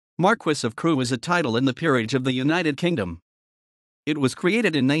Marquess of Crewe is a title in the Peerage of the United Kingdom. It was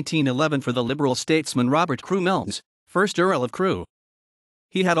created in 1911 for the Liberal statesman Robert Crewe-Milnes, 1st Earl of Crewe.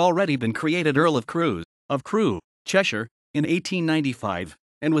 He had already been created Earl of Crewe, Cheshire, in 1895,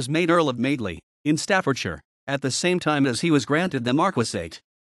 and was made Earl of Madeley, in Staffordshire, at the same time as he was granted the marquessate.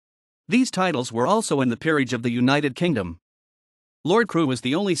 These titles were also in the Peerage of the United Kingdom. Lord Crewe was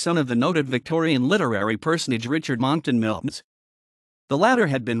the only son of the noted Victorian literary personage Richard Monckton Milnes. The latter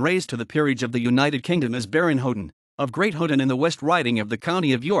had been raised to the Peerage of the United Kingdom as Baron Houghton, of Great Houghton in the West Riding of the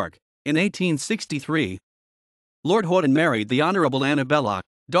County of York, in 1863. Lord Houghton married the Honourable Annabella,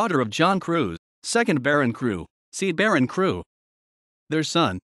 daughter of John Crewe, 2nd Baron Crewe, see Baron Crewe. Their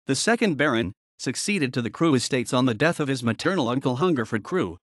son, the 2nd Baron, succeeded to the Crewe estates on the death of his maternal uncle Hungerford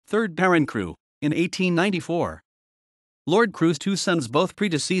Crewe, 3rd Baron Crewe, in 1894. Lord Crewe's two sons both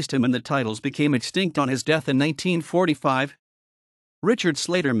predeceased him and the titles became extinct on his death in 1945. Richard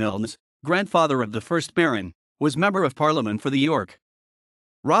Slater Milnes, grandfather of the 1st Baron, was Member of Parliament for the York.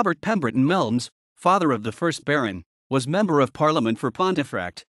 Robert Pemberton Milnes, father of the 1st Baron, was Member of Parliament for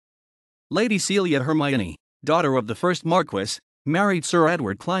Pontefract. Lady Celia Hermione, daughter of the 1st Marquess, married Sir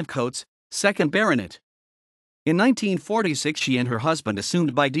Edward Clive Coates, 2nd Baronet. In 1946 she and her husband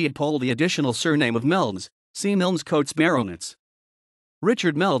assumed by deed poll the additional surname of Milnes, see Milnes Coates Baronets.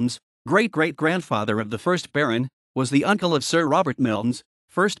 Richard Milnes, great-great-grandfather of the 1st Baron, was the uncle of Sir Robert Milnes,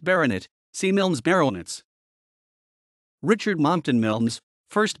 1st Baronet, see Milnes Baronets. Richard Monckton Milnes,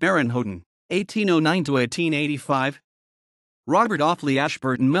 1st Baron Houghton, 1809–1885. Robert Offley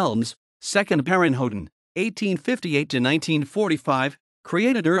Ashburton Milnes, 2nd Baron Houghton, 1858–1945,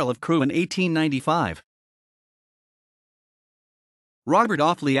 created Earl of Crewe in 1895. Robert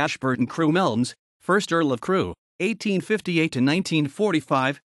Offley Ashburton Crewe-Milnes, 1st Earl of Crewe,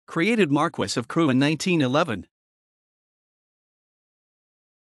 1858–1945, created Marquess of Crewe in 1911.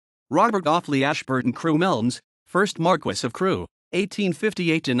 Robert Offley Ashburton Crewe-Milnes, 1st Marquess of Crewe,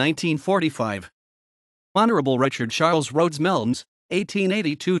 1858–1945. Honourable Richard Charles Rhodes Milnes,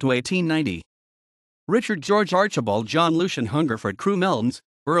 1882–1890. Richard George Archibald John Lucian Hungerford Crewe-Milnes,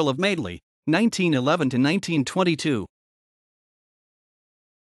 Earl of Madeley, 1911–1922.